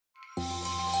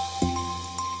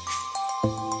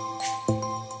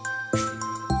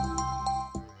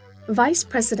Vice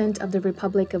President of the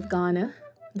Republic of Ghana,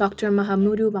 Dr.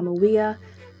 Bawumia,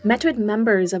 met with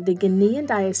members of the Ghanaian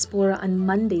diaspora on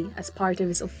Monday as part of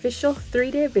his official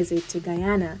 3-day visit to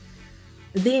Guyana.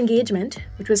 The engagement,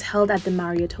 which was held at the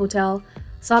Marriott Hotel,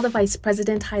 saw the Vice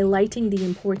President highlighting the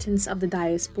importance of the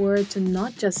diaspora to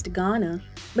not just Ghana,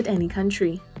 but any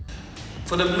country.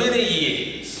 For the many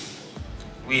years,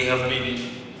 we have been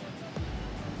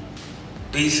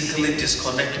basically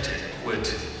disconnected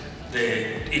with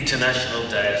the international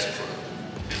diaspora,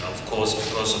 of course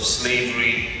because of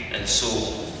slavery and so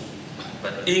on.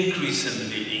 But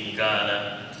increasingly in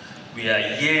Ghana, we are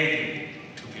yearning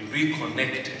to be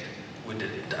reconnected with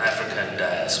the African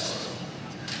diaspora.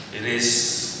 It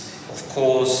is, of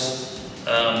course,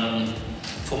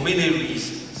 for many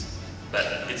reasons,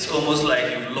 but it's almost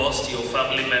like you've lost your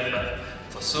family member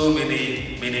for so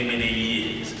many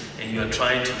years, and you're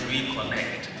trying to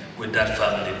reconnect with that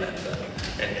family member.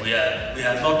 And we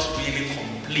are not really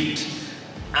complete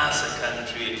as a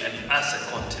country and as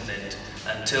a continent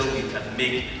until we can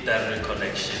make that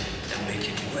reconnection and make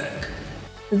it work.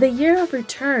 The year of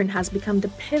return has become the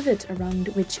pivot around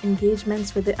which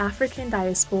engagements with the African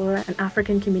diaspora and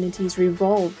African communities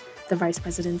revolve, the Vice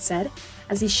President said,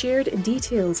 as he shared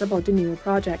details about the new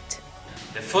project.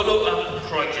 The follow-up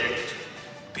project,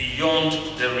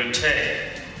 Beyond the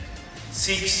Return,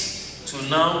 seeks to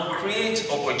now create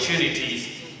opportunities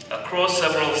across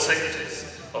several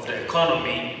sectors of the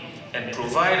economy and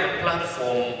provide a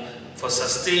platform for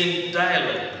sustained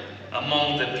dialogue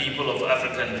among the people of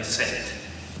African descent.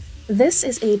 This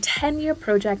is a 10-year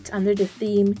project under the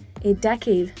theme, A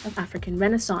Decade of African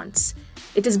Renaissance.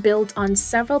 It is built on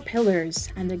several pillars,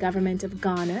 and the government of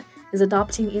Ghana is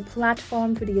adopting a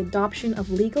platform for the adoption of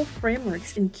legal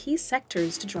frameworks in key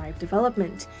sectors to drive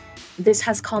development. This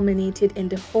has culminated in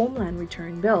the Homeland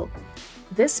Return Bill.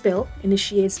 This bill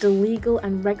initiates the legal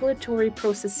and regulatory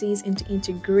processes into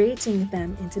integrating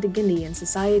them into the Ghanaian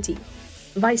society.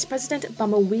 Vice President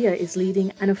Bawumia is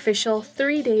leading an official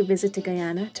 3-day visit to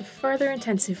Guyana to further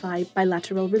intensify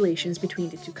bilateral relations between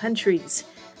the two countries.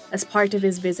 As part of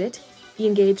his visit, he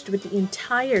engaged with the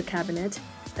entire cabinet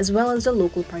as well as the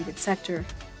local private sector.